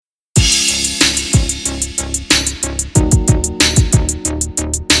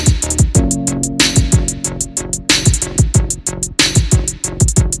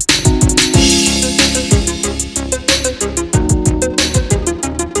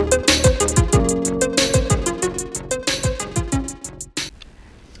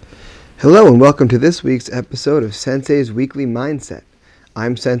Hello and welcome to this week's episode of Sensei's Weekly Mindset.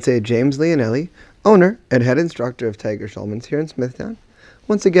 I'm Sensei James Leonelli, owner and head instructor of Tiger Schulman's here in Smithtown.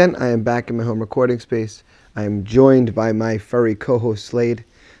 Once again, I am back in my home recording space. I am joined by my furry co-host Slade.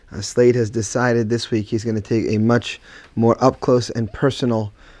 Slade has decided this week he's going to take a much more up-close and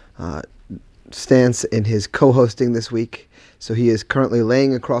personal stance in his co-hosting this week. So he is currently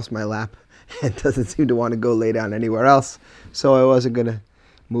laying across my lap and doesn't seem to want to go lay down anywhere else. So I wasn't going to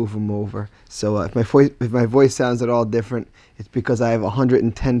move him over. So if my voice sounds at all different, it's because I have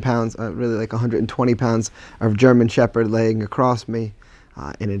 110 pounds, really like 120 pounds of German Shepherd laying across me.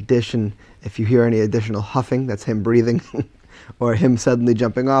 In addition, if you hear any additional huffing, that's him breathing, or him suddenly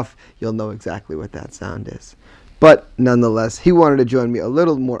jumping off, you'll know exactly what that sound is. But nonetheless, he wanted to join me a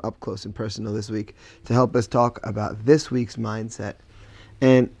little more up close and personal this week to help us talk about this week's mindset.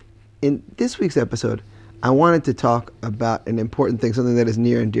 And in this week's episode, I wanted to talk about an important thing, something that is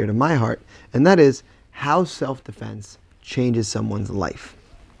near and dear to my heart, and that is how self-defense changes someone's life.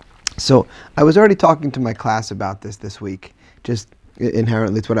 So I was already talking to my class about this week, just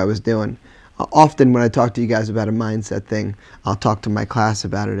inherently it's what I was doing. Often when I talk to you guys about a mindset thing, I'll talk to my class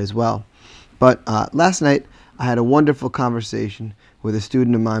about it as well. But last night I had a wonderful conversation with a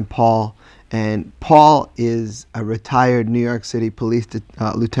student of mine, Paul, and Paul is a retired New York City police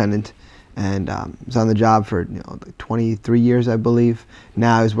lieutenant, and was on the job for 23 years, I believe.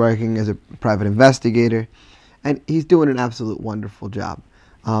 Now he's working as a private investigator, and he's doing an absolute wonderful job.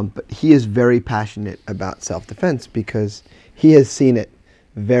 But he is very passionate about self-defense because he has seen it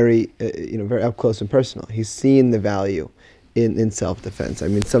very up close and personal. He's seen the value in self-defense. I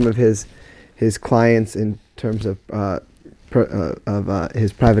mean, some of his clients, in terms of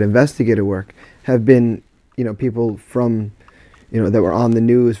his private investigator work, have been people from that were on the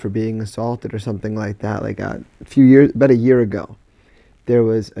news for being assaulted or something like that. Like about a year ago, there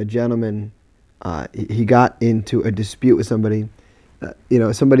was a gentleman, he got into a dispute with somebody.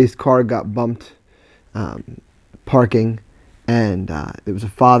 Somebody's car got bumped parking, and there was a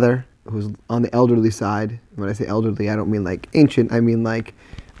father who was on the elderly side. When I say elderly, I don't mean like ancient. I mean like,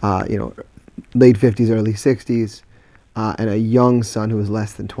 late 50s, early 60s, and a young son who was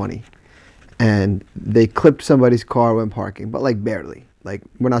less than 20. And they clipped somebody's car when parking, but like barely. Like,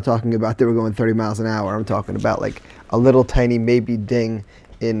 we're not talking about they were going 30 miles an hour. I'm talking about like a little tiny maybe ding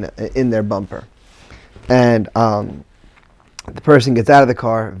in their bumper. And the person gets out of the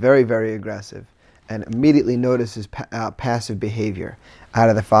car, very, very aggressive, and immediately notices passive behavior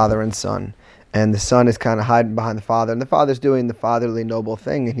out of the father and son. And the son is kind of hiding behind the father, and the father's doing the fatherly noble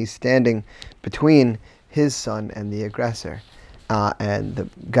thing, and he's standing between his son and the aggressor. And the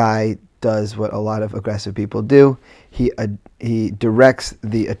guy does what a lot of aggressive people do. He directs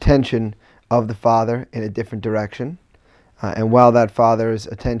the attention of the father in a different direction. And while that father's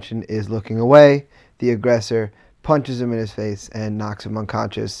attention is looking away, the aggressor punches him in his face and knocks him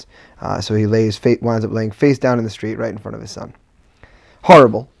unconscious. So he winds up laying face down in the street right in front of his son.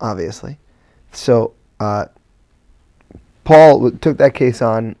 Horrible, obviously. So Paul took that case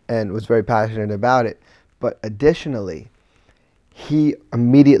on and was very passionate about it. But additionally, he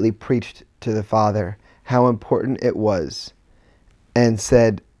immediately preached to the father how important it was, and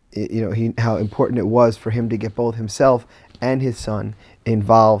said, how important it was for him to get both himself and his son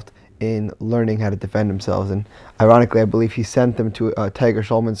involved in learning how to defend themselves. And ironically, I believe he sent them to a Tiger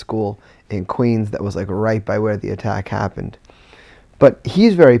Schulman school in Queens that was like right by where the attack happened. But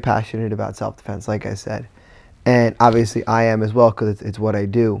he's very passionate about self-defense, like I said, and obviously I am as well because it's what I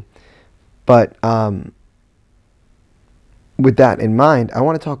do. But with that in mind, I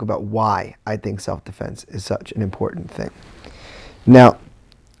want to talk about why I think self-defense is such an important thing. Now,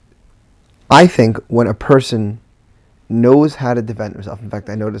 I think when a person knows how to defend himself, in fact,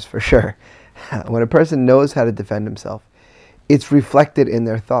 I know this for sure, when a person knows how to defend himself, it's reflected in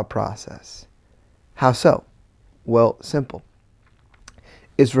their thought process. How so? Well, simple.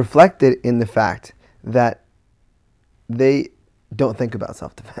 It's reflected in the fact that they don't think about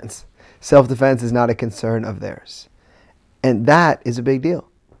self-defense. Self-defense is not a concern of theirs. And that is a big deal.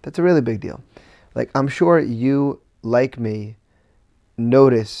 That's a really big deal. Like, I'm sure you, like me,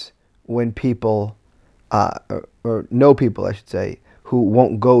 notice when people, or know people, I should say, who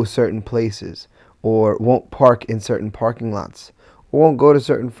won't go certain places, or won't park in certain parking lots, or won't go to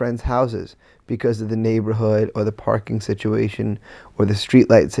certain friends' houses because of the neighborhood, or the parking situation, or the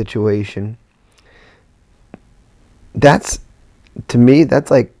streetlight situation. To me,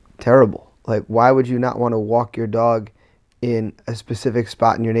 that's like terrible. Like, why would you not want to walk your dog in a specific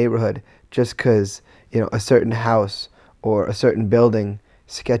spot in your neighborhood just because a certain house or a certain building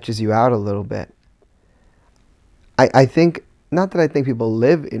sketches you out a little bit? I think not that I think people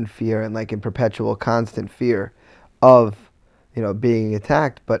live in fear and like in perpetual constant fear of, being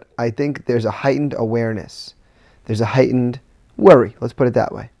attacked, but I think there's a heightened awareness. There's a heightened worry, let's put it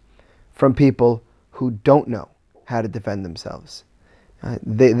that way, from people who don't know how to defend themselves.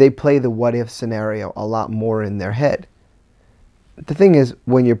 They play the what if scenario a lot more in their head. The thing is,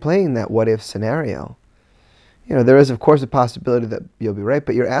 when you're playing that what if scenario, there is of course a possibility that you'll be right,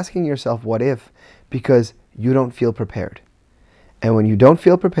 but you're asking yourself what if because you don't feel prepared. And when you don't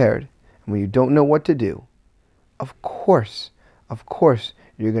feel prepared, and when you don't know what to do, of course,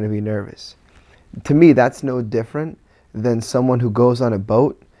 you're going to be nervous. To me, that's no different than someone who goes on a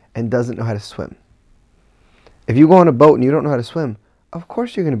boat and doesn't know how to swim. If you go on a boat and you don't know how to swim, of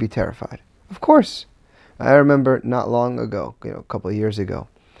course you're going to be terrified. Of course. I remember not long ago, a couple of years ago,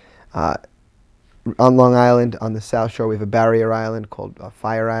 on Long Island, on the South Shore, we have a barrier island called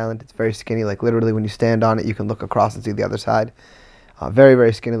Fire Island. It's very skinny, like literally when you stand on it, you can look across and see the other side. Very,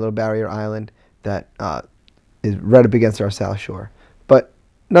 very skinny little barrier island that is right up against our South Shore. But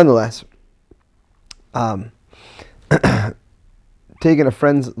nonetheless, taking a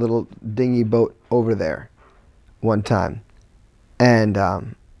friend's little dinghy boat over there one time. And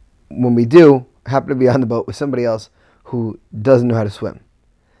when we do, happen to be on the boat with somebody else who doesn't know how to swim.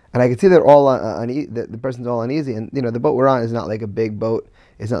 And I can see they're all the person's all uneasy. And, the boat we're on is not like a big boat.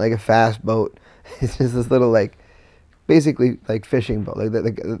 It's not like a fast boat. It's just this little, basically like fishing boat. Like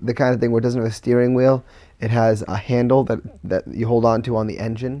the kind of thing where it doesn't have a steering wheel. It has a handle that you hold on to on the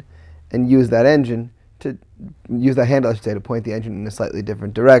engine and use that handle, I should say, to point the engine in a slightly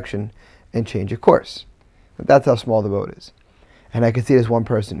different direction and change your course. That's how small the boat is. And I can see this one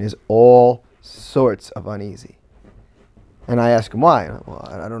person is all sorts of uneasy. And I ask him why. Well,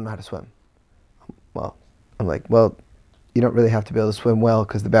 I don't know how to swim. Well, I'm like, well, you don't really have to be able to swim well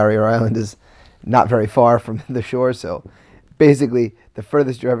because the barrier island is not very far from the shore. So basically, the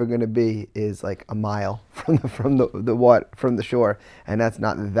furthest you're ever going to be is like a mile from the shore, and that's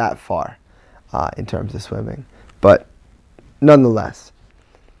not that far in terms of swimming. But nonetheless,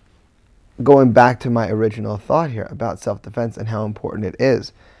 going back to my original thought here about self-defense and how important it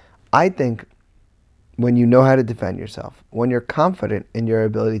is, I think when you know how to defend yourself, when you're confident in your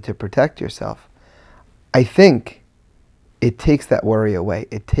ability to protect yourself, I think it takes that worry away.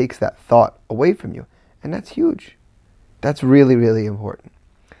 It takes that thought away from you. And that's huge. That's really, really important.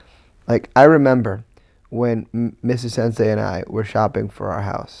 Like, I remember when Mrs. Sensei and I were shopping for our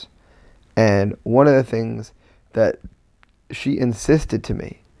house. And one of the things that she insisted to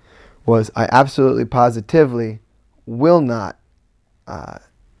me was I absolutely positively will not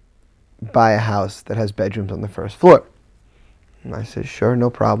buy a house that has bedrooms on the first floor. And I said, sure, no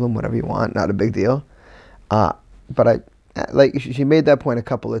problem, whatever you want, not a big deal. But she made that point a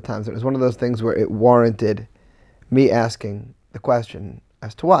couple of times. It was one of those things where it warranted me asking the question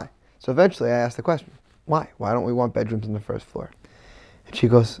as to why. So eventually I asked the question, why? Why don't we want bedrooms on the first floor? And she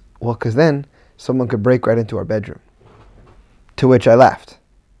goes, well, because then someone could break right into our bedroom. To which I laughed.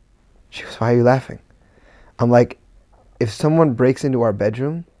 She goes, why are you laughing? I'm like, if someone breaks into our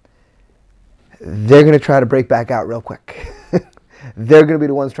bedroom, they're going to try to break back out real quick. They're going to be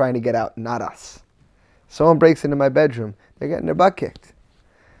the ones trying to get out, not us. Someone breaks into my bedroom, they're getting their butt kicked.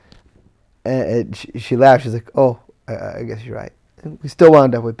 And she laughed. She's like, oh, I guess you're right. And we still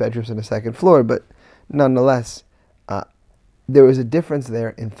wound up with bedrooms on the second floor, but nonetheless, there was a difference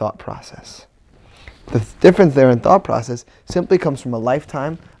there in thought process. The difference there in thought process simply comes from a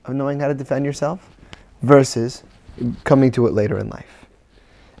lifetime of knowing how to defend yourself versus coming to it later in life.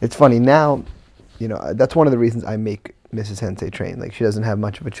 It's funny, now, that's one of the reasons I make Mrs. Sensei train. Like, she doesn't have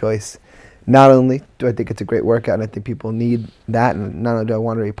much of a choice. Not only do I think it's a great workout, and I think people need that, and not only do I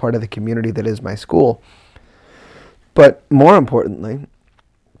want to be part of the community that is my school, but more importantly,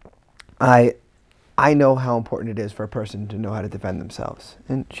 I know how important it is for a person to know how to defend themselves.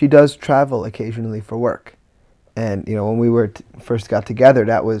 And she does travel occasionally for work. And, when we first got together,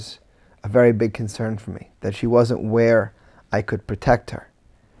 that was a very big concern for me, that she wasn't where I could protect her.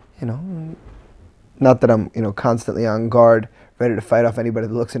 Not that I'm, constantly on guard, ready to fight off anybody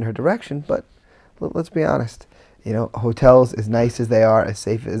that looks in her direction, but let's be honest. Hotels, as nice as they are, as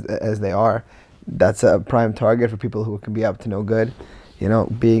safe as they are, that's a prime target for people who can be up to no good.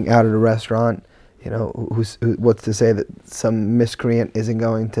 Being out at a restaurant, what's to say that some miscreant isn't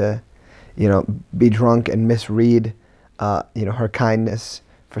going to, be drunk and misread, her kindness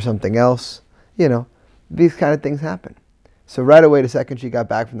for something else. These kind of things happen. So right away, the second she got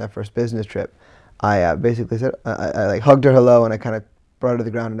back from that first business trip, I basically said, I hugged her hello, and I kind of brought her to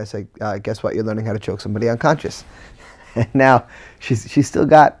the ground, and I said, guess what? You're learning how to choke somebody unconscious. And now she's still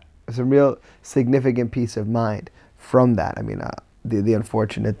got some real significant peace of mind from that. I mean, the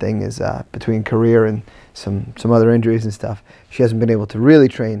unfortunate thing is between career and some other injuries and stuff, she hasn't been able to really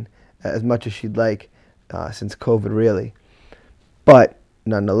train as much as she'd like since COVID, really. But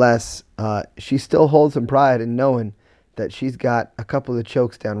nonetheless, she still holds some pride in knowing that she's got a couple of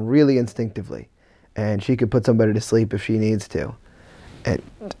chokes down really instinctively, and she could put somebody to sleep if she needs to. And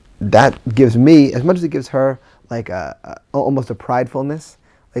that gives me, as much as it gives her, like almost a pridefulness.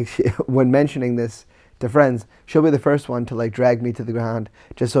 Like when mentioning this to friends, she'll be the first one to like drag me to the ground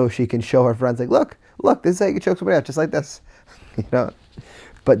just so she can show her friends, like, look, this is how you can choke somebody out, just like this, you know.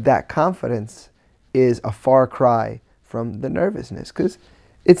 But that confidence is a far cry from the nervousness, because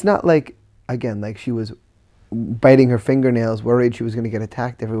it's not like, again, like she was biting her fingernails, worried she was going to get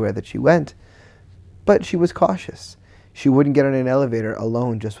attacked everywhere that she went, but she was cautious. She wouldn't get on an elevator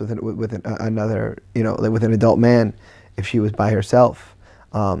alone just with another, you know, like with an adult man if she was by herself.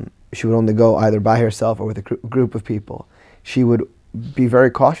 She would only go either by herself or with a group of people. She would be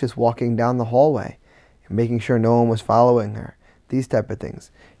very cautious walking down the hallway, making sure no one was following her, these type of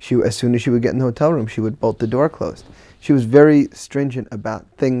things. As soon as she would get in the hotel room, she would bolt the door closed. She was very stringent about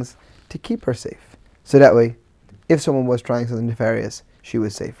things to keep her safe. So that way, if someone was trying something nefarious, she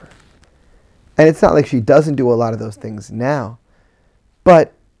was safer. And it's not like she doesn't do a lot of those things now,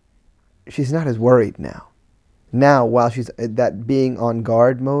 but she's not as worried now. Now, while she's that being on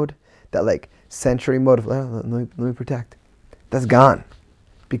guard mode, that like sentry mode of, let me protect, that's gone,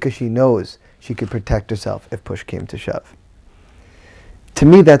 because she knows she could protect herself if push came to shove. To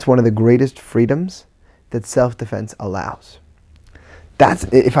me, that's one of the greatest freedoms that self-defense allows. That's,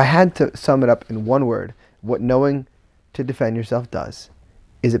 if I had to sum it up in one word, what knowing to defend yourself does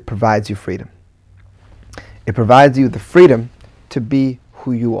is it provides you freedom. It provides you the freedom to be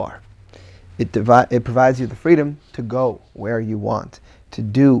who you are. It provides you the freedom to go where you want, to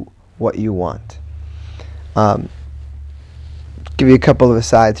do what you want. Give you a couple of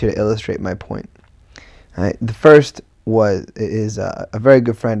asides here to illustrate my point. The first is a very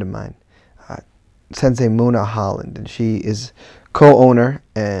good friend of mine, Sensei Muna Holland, and she is co-owner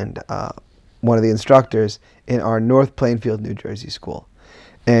and one of the instructors in our North Plainfield, New Jersey school.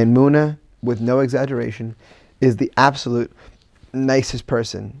 And Muna, with no exaggeration, is the absolute nicest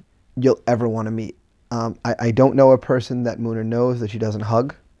person you'll ever want to meet. I don't know a person that Muna knows that she doesn't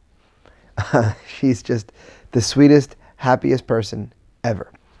hug. She's just the sweetest, happiest person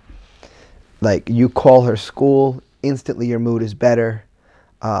ever. Like, you call her school, instantly your mood is better,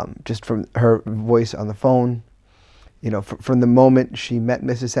 just from her voice on the phone. You know, from the moment she met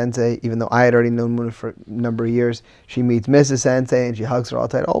Mrs. Sensei, even though I had already known Muna for a number of years, she meets Mrs. Sensei and she hugs her all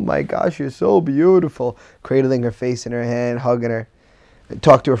tight. Oh my gosh, you're so beautiful. Cradling her face in her hand, hugging her.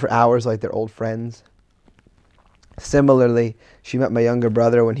 Talk to her for hours like they're old friends. Similarly, she met my younger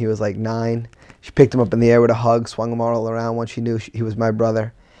brother when he was like 9. She picked him up in the air with a hug, swung him all around once she knew he was my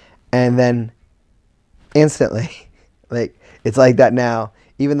brother. And then instantly, like, it's like that now.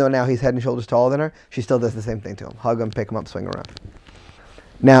 Even though now he's head and shoulders taller than her, she still does the same thing to him. Hug him, pick him up, swing around.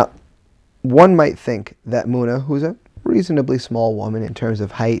 Now, one might think that Muna, who's a reasonably small woman in terms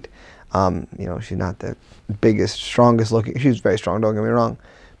of height, you know, she's not the biggest, strongest looking. She's very strong, don't get me wrong.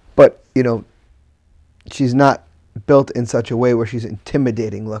 But, you know, she's not built in such a way where she's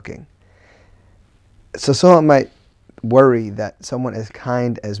intimidating looking. So someone might worry that someone as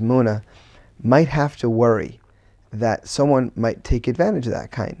kind as Muna might have to worry that someone might take advantage of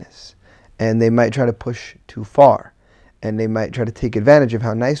that kindness, and they might try to push too far, and they might try to take advantage of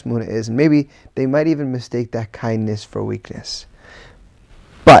how nice Muna is, and maybe they might even mistake that kindness for weakness.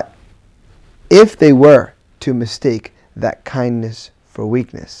 But if they were to mistake that kindness for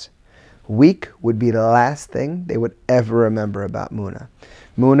weakness, weak would be the last thing they would ever remember about Muna.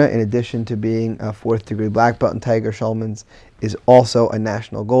 Muna, in addition to being a 4th degree black belt in Tiger Schulman's, is also a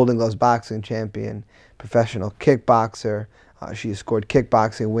national Golden Gloves boxing champion, professional kickboxer. She has scored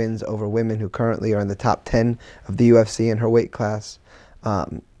kickboxing wins over women who currently are in the top 10 of the UFC in her weight class.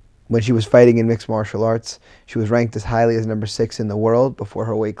 When she was fighting in mixed martial arts, she was ranked as highly as number 6 in the world before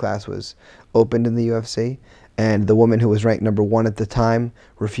her weight class was opened in the UFC. And the woman who was ranked number 1 at the time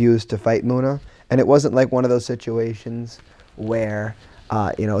refused to fight Muna. And it wasn't like one of those situations where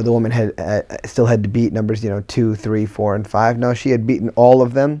you know, the woman still had to beat numbers, you know, 2, 3, 4, and 5. No, she had beaten all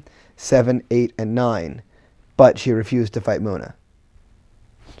of them, 7, 8, and 9. But she refused to fight Muna.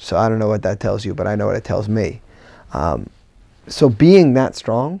 So I don't know what that tells you, but I know what it tells me. So being that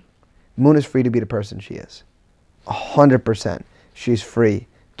strong, Muna's free to be the person she is. 100%. She's free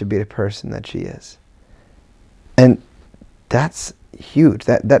to be the person that she is. And that's huge.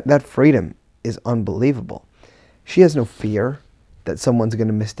 That freedom is unbelievable. She has no fear that someone's going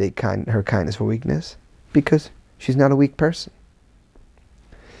to mistake her kindness for weakness, because she's not a weak person.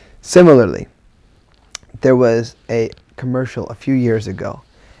 Similarly, there was a commercial a few years ago,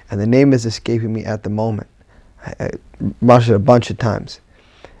 and the name is escaping me at the moment. I watched it a bunch of times.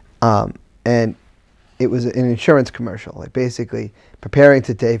 And it was an insurance commercial, like basically preparing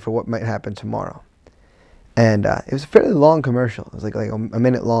today for what might happen tomorrow. And it was a fairly long commercial. It was like a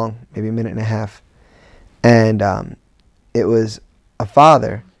minute long, maybe a minute and a half. And it was a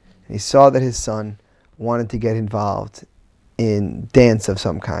father, and he saw that his son wanted to get involved in dance of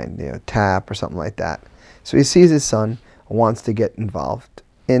some kind, tap or something like that. So he sees his son wants to get involved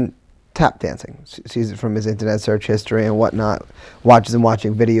in tap dancing. Sees it from his internet search history and whatnot. Watches him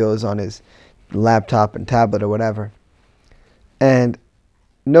watching videos on his laptop and tablet or whatever. And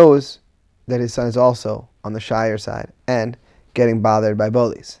knows that his son is also on the shyer side and getting bothered by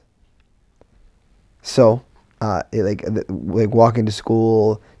bullies. So, like walking to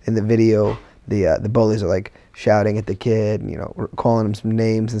school in the video, the bullies are like shouting at the kid, calling him some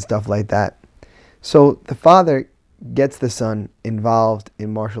names and stuff like that. So the father gets the son involved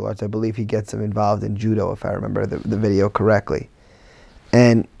in martial arts. I believe he gets him involved in judo, if I remember the video correctly.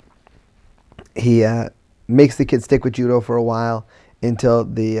 And he makes the kid stick with judo for a while until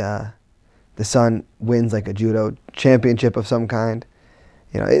the son wins like a judo championship of some kind.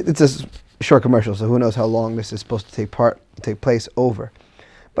 It's a short commercial, so who knows how long this is supposed to take place over.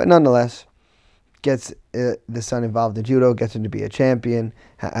 But nonetheless, gets the son involved in judo, gets him to be a champion,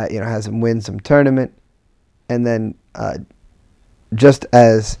 has him win some tournament. And then just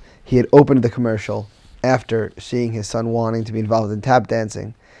as he had opened the commercial, after seeing his son wanting to be involved in tap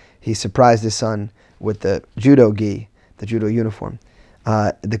dancing, he surprised his son with the judo gi, the judo uniform.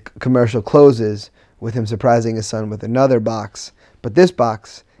 The commercial closes with him surprising his son with another box, but this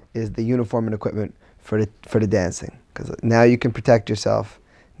box is the uniform and equipment for the dancing. Because now you can protect yourself.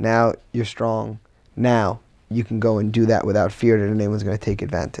 Now you're strong. Now you can go and do that without fear that anyone's going to take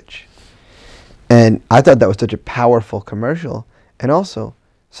advantage. And I thought that was such a powerful commercial, and also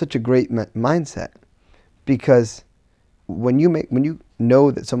such a great mindset, because when you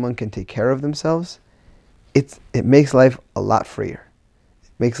know that someone can take care of themselves, it makes life a lot freer.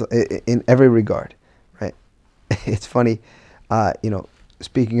 It makes in every regard, right? It's funny,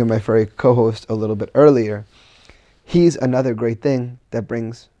 speaking of my furry co-host a little bit earlier, he's another great thing that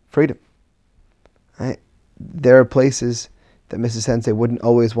brings freedom. Right? There are places that Mrs. Sensei wouldn't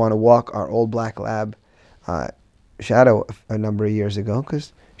always want to walk our old black lab, Shadow, a number of years ago,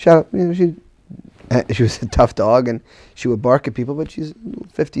 because Shadow, she was a tough dog and she would bark at people, but she's a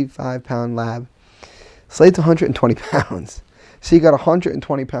 55-pound lab. Slade's 120 pounds. So you got a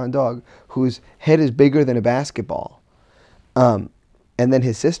 120-pound dog whose head is bigger than a basketball. And then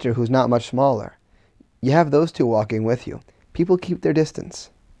his sister, who's not much smaller. You have those two walking with you. People keep their distance.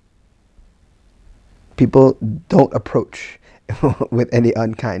 People don't approach with any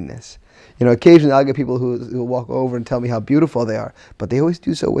unkindness. Occasionally I'll get people who will walk over and tell me how beautiful they are, but they always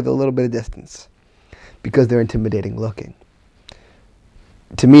do so with a little bit of distance because they're intimidating looking.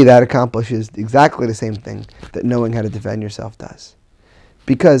 To me, that accomplishes exactly the same thing that knowing how to defend yourself does.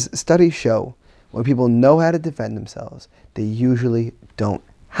 Because studies show when people know how to defend themselves, they usually don't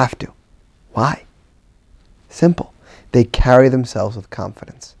have to. Why? Simple. They carry themselves with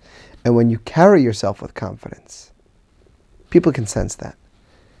confidence. And when you carry yourself with confidence, people can sense that.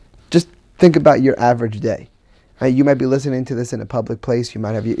 Just think about your average day. Right? You might be listening to this in a public place. You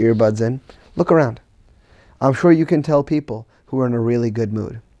might have your earbuds in. Look around. I'm sure you can tell people who are in a really good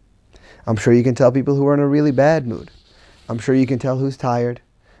mood. I'm sure you can tell people who are in a really bad mood. I'm sure you can tell who's tired.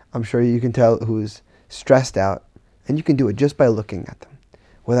 I'm sure you can tell who's stressed out. And you can do it just by looking at them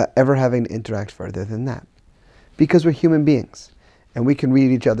without ever having to interact further than that. Because we're human beings. And we can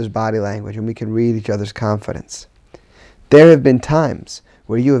read each other's body language, and we can read each other's confidence. There have been times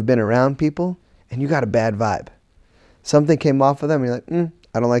where you have been around people and you got a bad vibe. Something came off of them and you're like,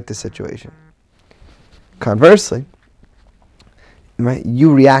 I don't like this situation. Conversely, right,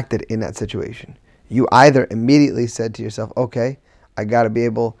 you reacted in that situation. You either immediately said to yourself, okay, I got to be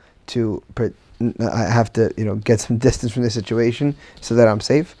able to, I have to, get some distance from this situation so that I'm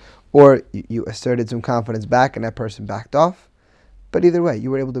safe. Or you asserted some confidence back and that person backed off. But either way,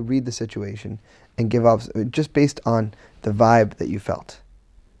 you were able to read the situation and give up just based on the vibe that you felt.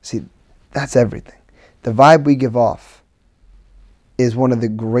 See, that's everything. The vibe we give off is one of the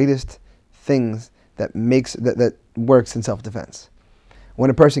greatest things that works in self-defense. When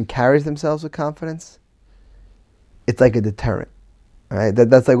a person carries themselves with confidence, it's like a deterrent. Right?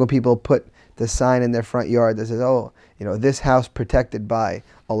 That's like when people put the sign in their front yard that says, this house protected by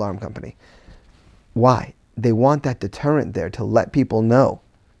alarm company. Why? They want that deterrent there to let people know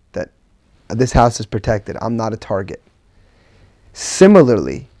that this house is protected. I'm not a target.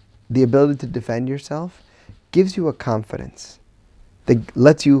 Similarly, the ability to defend yourself gives you a confidence that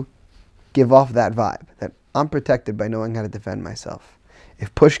lets you give off that vibe that I'm protected by knowing how to defend myself.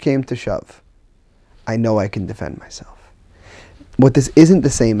 If push came to shove, I know I can defend myself. What this isn't the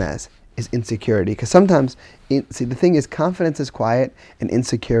same as is insecurity, because sometimes, the thing is, confidence is quiet and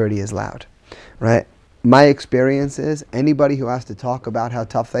insecurity is loud, right? My experience is anybody who has to talk about how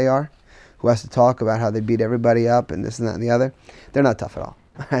tough they are, who has to talk about how they beat everybody up and this and that and the other, they're not tough at all,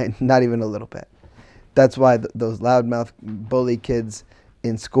 right? Not even a little bit. That's why those loudmouth bully kids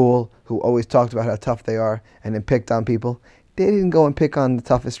in school who always talked about how tough they are and then picked on people, they didn't go and pick on the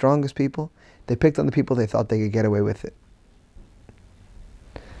toughest, strongest people. They picked on the people they thought they could get away with it.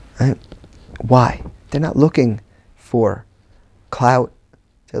 Right? Why? They're not looking for clout.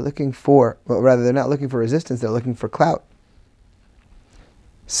 They're looking for, they're not looking for resistance, they're looking for clout.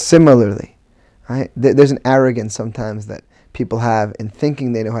 Similarly, right, there's an arrogance sometimes that people have in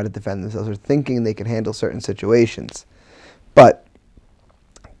thinking they know how to defend themselves or thinking they can handle certain situations. But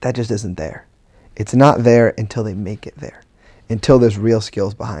that just isn't there. It's not there until they make it there, until there's real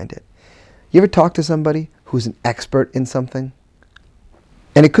skills behind it. You ever talk to somebody who's an expert in something?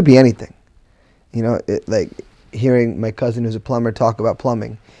 And it could be anything. Like hearing my cousin who's a plumber talk about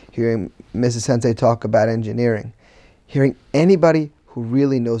plumbing, hearing Mrs. Sensei talk about engineering, hearing anybody who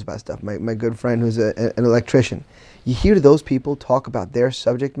really knows about stuff, my good friend who's an electrician. You hear those people talk about their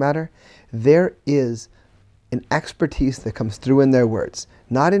subject matter, there is an expertise that comes through in their words,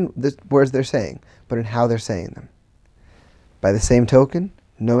 not in the words they're saying, but in how they're saying them. By the same token,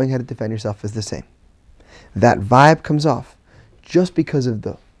 knowing how to defend yourself is the same. That vibe comes off just because of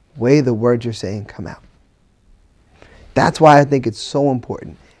the way the words you're saying come out. That's why I think it's so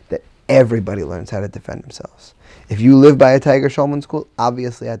important that everybody learns how to defend themselves. If you live by a Tiger Schulman school,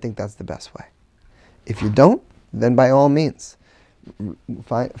 obviously I think that's the best way. If you don't, then by all means,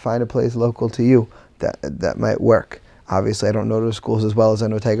 find a place local to you that might work. Obviously I don't know those schools as well as I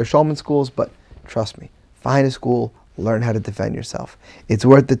know Tiger Schulman schools, but trust me, find a school, learn how to defend yourself. It's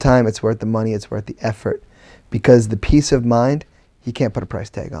worth the time, it's worth the money, it's worth the effort, because the peace of mind, you can't put a price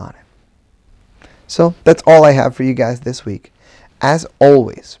tag on it. So that's all I have for you guys this week. As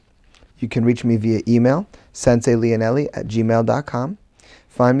always, you can reach me via email, senseileonelli@gmail.com.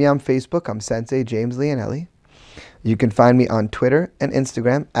 Find me on Facebook, I'm Sensei James Leonelli. You can find me on Twitter and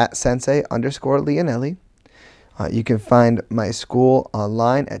Instagram at Sensei_Leonelli. You can find my school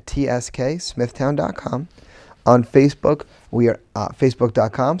online at tsksmithtown.com. On Facebook, we are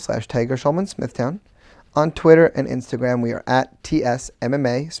facebook.com/Tiger Schulman Smithtown. On Twitter and Instagram, we are at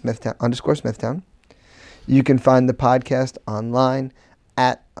TSMMA Smithtown. You can find the podcast online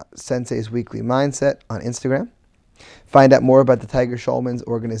at Sensei's Weekly Mindset on Instagram. Find out more about the Tiger Schulman's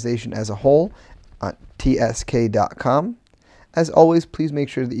organization as a whole on tsk.com. As always, please make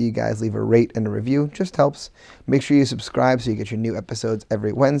sure that you guys leave a rate and a review. Just helps. Make sure you subscribe so you get your new episodes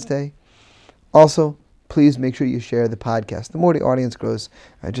every Wednesday. Also, please make sure you share the podcast. The more the audience grows,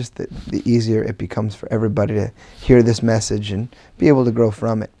 just the easier it becomes for everybody to hear this message and be able to grow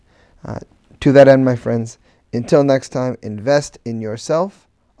from it. To that end, my friends, until next time, invest in yourself.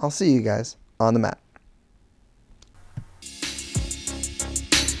 I'll see you guys on the mat.